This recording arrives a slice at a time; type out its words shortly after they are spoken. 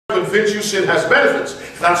convince you sin has benefits.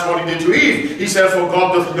 That's what he did to Eve. He said, for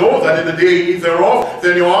God doth know that in the day ye eat thereof,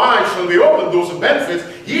 then your eyes shall be opened. Those are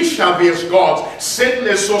benefits. Ye shall be as gods. Satan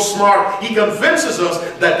is so smart. He convinces us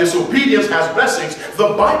that disobedience has blessings. The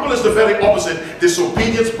Bible is the very opposite.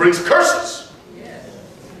 Disobedience brings curses.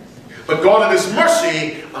 But God in His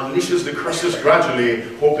mercy unleashes the curses gradually,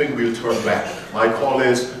 hoping we'll turn back. My call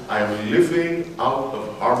is, I am living out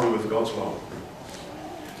of harmony with God's law.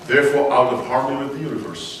 Therefore, out of harmony with the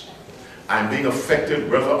universe. I'm being affected,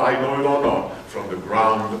 whether I know it or not, from the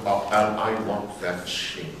ground up, and I want that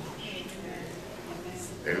change.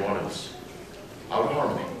 Anyone else? Out of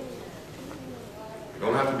harmony. You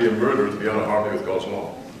don't have to be a murderer to be out of harmony with God's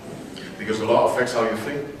law. Because the law affects how you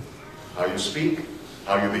think, how you speak,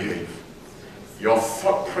 how you behave. Your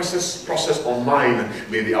thought process or mind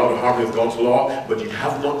may be out of harmony with God's law, but you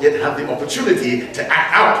have not yet had the opportunity to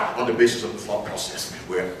act out on the basis of the thought process.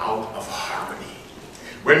 We're out of harmony.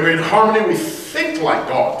 When we're in harmony, we think like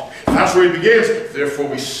God. That's where it begins. Therefore,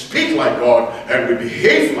 we speak like God and we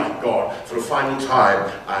behave like God. For the final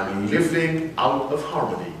time, I'm living out of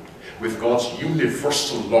harmony with God's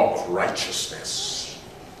universal law of righteousness.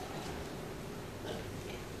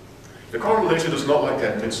 The carnal nature does not like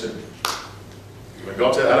to admit sin. When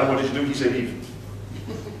God said, Adam, what did you do? He said, Eve.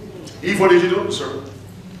 Eve, what did you do? The serpent.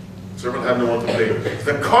 The serpent had no one to blame.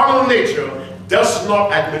 The carnal nature does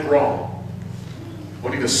not admit wrong.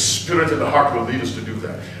 Only the Spirit in the heart will lead us to do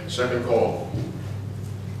that. Second call.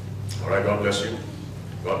 All right, God bless you.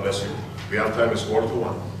 God bless you. We have time, it's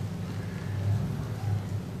 1:45.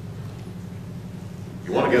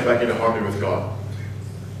 You want to get back into harmony with God.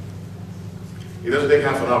 It doesn't take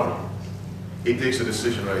half an hour. It takes a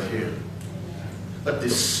decision right here. A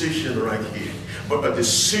decision right here. But a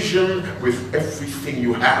decision with everything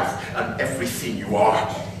you have and everything you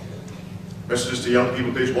are. Messages to young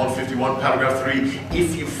people, page 151, paragraph 3.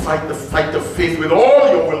 If you fight the fight of faith with all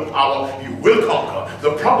your willpower, you will conquer.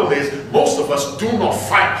 The problem is, most of us do not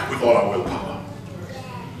fight with all our willpower.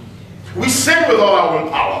 We sin with all our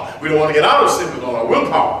willpower. We don't want to get out of sin with all our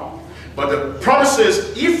willpower. But the promise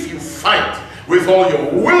is, if you fight with all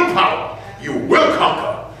your willpower, you will conquer.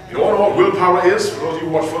 You know what willpower is? For those of you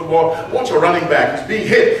who watch football, watch a running back. He's being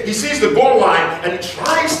hit. He sees the goal line and he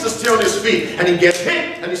tries to stay on his feet and he gets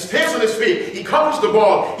hit and he stays on his feet. He covers the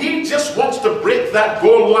ball. He just wants to break that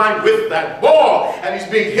goal line with that ball. And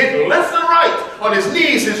he's being hit left and right on his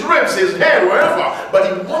knees, his ribs, his head, wherever.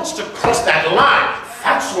 But he wants to cross that line.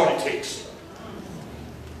 That's what it takes.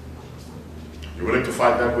 You're willing to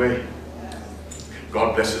fight that way?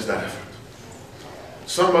 God blesses that effort.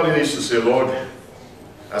 Somebody needs to say, Lord,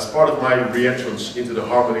 as part of my re-entrance into the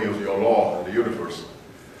harmony of your law and the universe,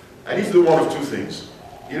 I need to do one of two things.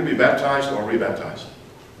 Either be baptized or re-baptized.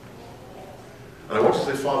 And I want to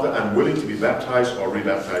say, Father, I'm willing to be baptized or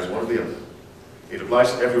re-baptized, one or the other. It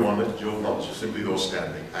applies to everyone, not just simply those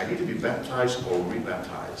standing. I need to be baptized or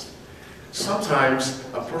re-baptized. Sometimes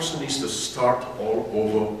a person needs to start all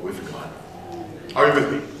over with God. Are you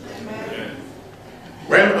with me? Amen.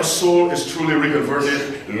 When a soul is truly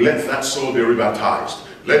reconverted, let that soul be rebaptized.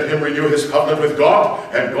 Let him renew his covenant with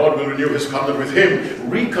God, and God will renew his covenant with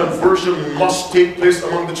him. Reconversion must take place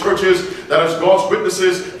among the churches, that as God's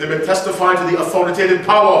witnesses, they may testify to the authoritative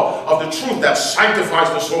power of the truth that sanctifies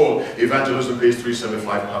the soul. Evangelism, page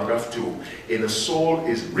 375, paragraph 2. If a soul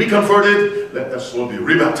is reconverted, let that soul be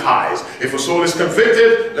rebaptized. If a soul is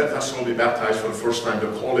convicted, let that soul be baptized for the first time.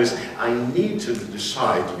 The call is, I need to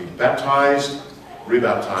decide to be baptized,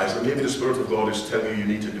 rebaptized, and maybe the Spirit of God is telling you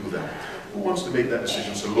need to do that. Who wants to make that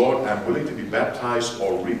decision? So, Lord, I'm willing to be baptized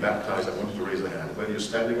or re-baptized. I want you to raise a hand, whether you're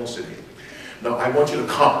standing or sitting. Now, I want you to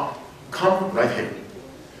come. Come right here.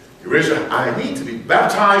 You raise your hand. I need to be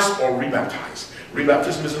baptized or re-baptized.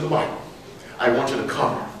 Re-baptism is in the Bible. I want you to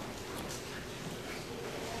come.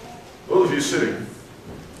 Those of you sitting,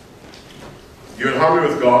 you're in harmony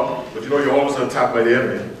with God, but you know you're always attacked by the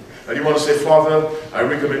enemy. And you want to say, Father, I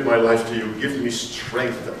recommit my life to you. Give me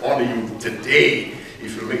strength to honor you today.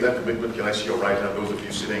 If you make that commitment, can I see your right hand? Those of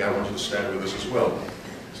you sitting, I want you to stand with us as well.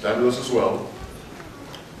 Stand with us as well.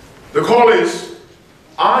 The call is,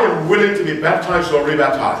 I am willing to be baptized or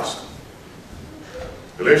re-baptized.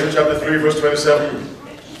 Galatians chapter 3, verse 27.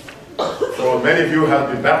 For many of you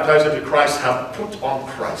have been baptized into Christ, have put on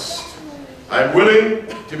Christ. I am willing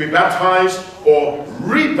to be baptized or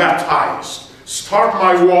re-baptized. Start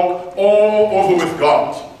my walk all over with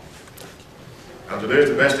God. And today is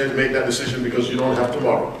the best day to make that decision because you don't have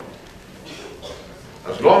tomorrow.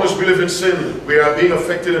 As long as we live in sin, we are being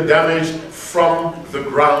affected and damaged from the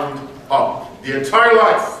ground up. The entire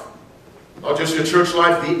life, not just your church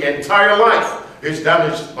life, the entire life is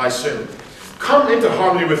damaged by sin. Come into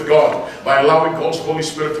harmony with God by allowing God's Holy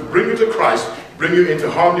Spirit to bring you to Christ, bring you into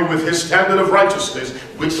harmony with his standard of righteousness,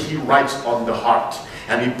 which he writes on the heart.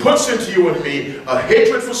 And he puts into you and me a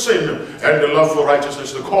hatred for sin and a love for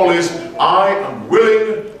righteousness. The call is, I am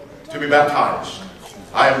willing to be baptized.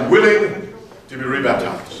 I am willing to be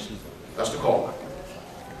rebaptized. That's the call.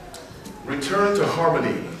 Return to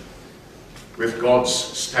harmony with God's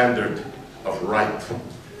standard of right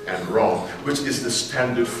and wrong, which is the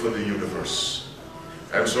standard for the universe.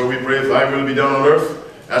 And so we pray, thy will be done on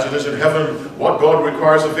earth as it is in heaven. What God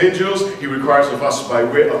requires of angels, he requires of us by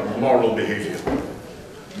way of moral behavior.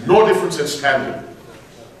 No difference in standard.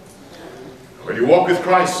 When you walk with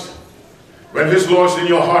Christ, when his law is in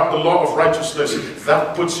your heart, the law of righteousness,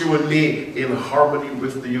 that puts you and me in harmony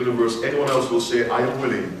with the universe. Anyone else will say, I am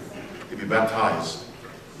willing to be baptized,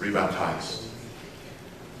 rebaptized.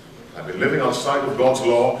 I've been living outside of God's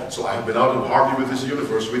law, so I have been out of harmony with this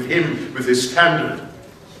universe, with him, with his standard.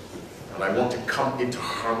 And I want to come into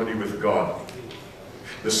harmony with God.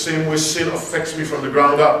 The same way sin affects me from the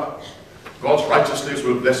ground up, God's righteousness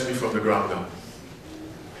will bless me from the ground up.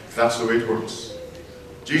 That's the way it works.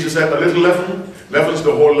 Jesus said, a little leaven leavens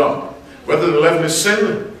the whole lump. Whether the leaven is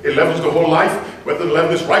sin, it leavens the whole life. Whether the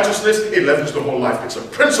leaven is righteousness, it leavens the whole life. It's a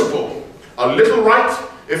principle. A little right,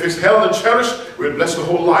 if it's held and cherished, will bless the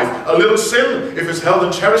whole life. A little sin, if it's held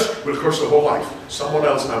and cherished, will curse the whole life. Someone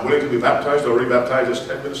else, I'm willing to be baptized or rebaptized, is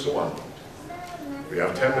 10 minutes to 1. We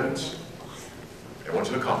have 10 minutes. I want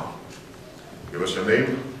you to come. Give us your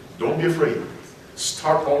name. Don't be afraid.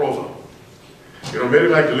 Start all over. You know, Mary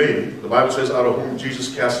Magdalene, the Bible says, out of whom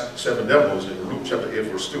Jesus cast 7 devils in Luke chapter 8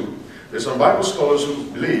 verse 2. There's some Bible scholars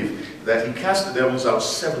who believe that he cast the devils out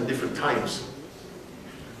 7 different times.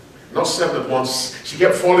 Not 7 at once. She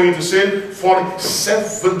kept falling into sin, falling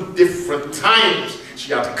 7 different times.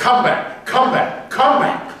 She had to come back, come back, come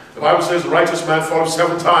back. The Bible says the righteous man falls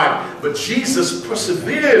 7 times, but Jesus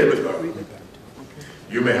persevered with her.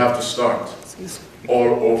 You may have to start all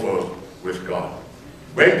over with God.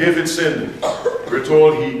 When David sinned, we're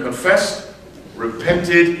told he confessed,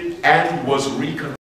 repented, and was reconciled.